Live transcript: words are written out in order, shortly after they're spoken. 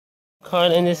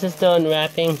Karl, and this is the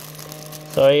unwrapping.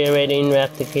 Sorry, I already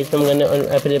unwrapped the case, but I'm gonna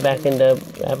unwrap it back in the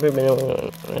wrapper. But I'm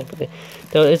gonna unwrap it.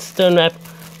 So it's the unwrap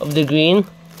of the green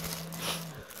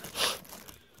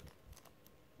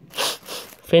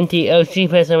Fintie LG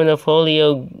press in a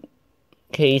Folio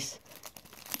case.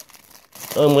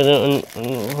 I'm gonna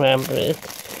unwrap it.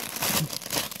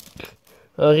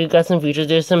 Okay, got some features.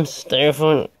 There's some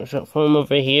styrofoam foam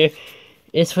over here.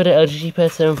 It's for the LG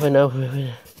Pad 7 for now.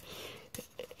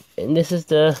 And this is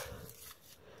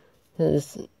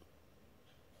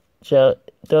gel.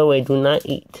 Go away, do not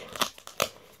eat.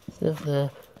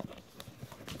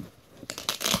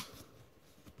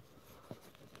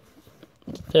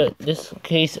 So this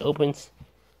case opens.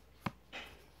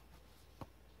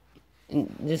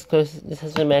 This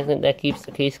has a magnet that keeps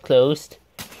the case closed.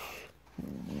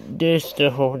 There's the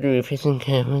holder facing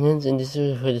cabinets, and this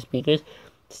is for the speakers.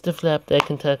 It's the flap that I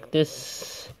can tuck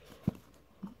this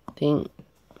thing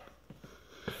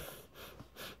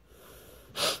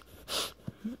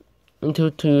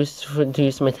to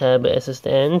use my tablet as a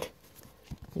stand.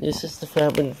 This is the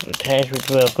flap attached with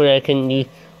Velcro I can use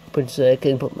so I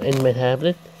can put in my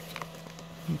tablet.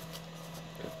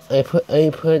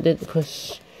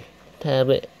 Push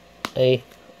tablet. And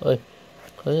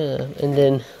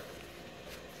then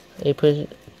I push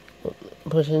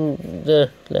in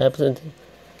the flap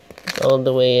all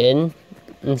the way in,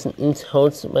 and it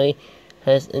holds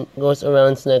it goes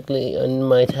around snugly on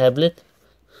my tablet.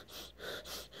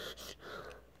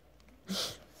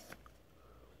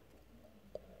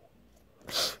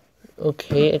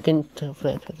 Okay, I can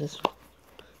flat this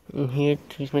in here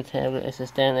to use my tablet as a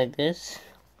stand like this.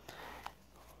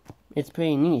 It's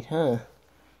pretty neat, huh?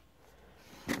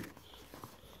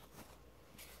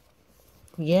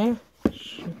 Yeah?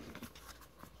 Sure.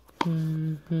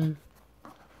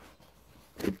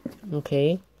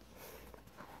 Okay.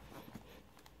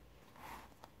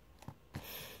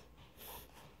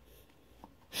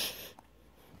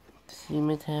 See,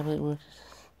 my tablet works.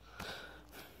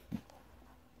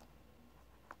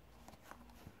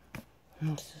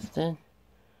 This is that.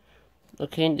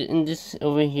 Okay, and this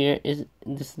over here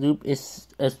this loop is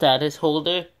a stylus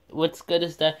holder. What's good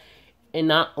is that it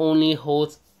not only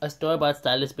holds a store-bought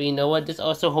stylus, but you know what? This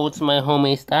also holds my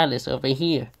homemade stylus over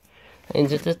here. And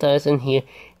just a stylus in here,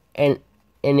 and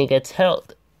it gets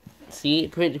held. See,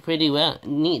 pretty well,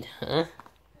 neat, huh?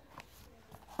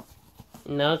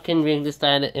 Now I can bring the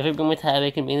stylus. If I bring my tablet,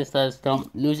 I can bring the stylus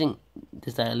without losing the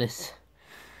stylus.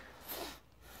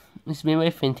 It's made by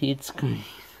Fintie. It's great.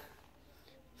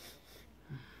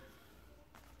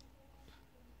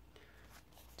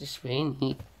 Just very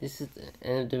neat. This is the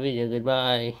end of the video.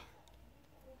 Goodbye.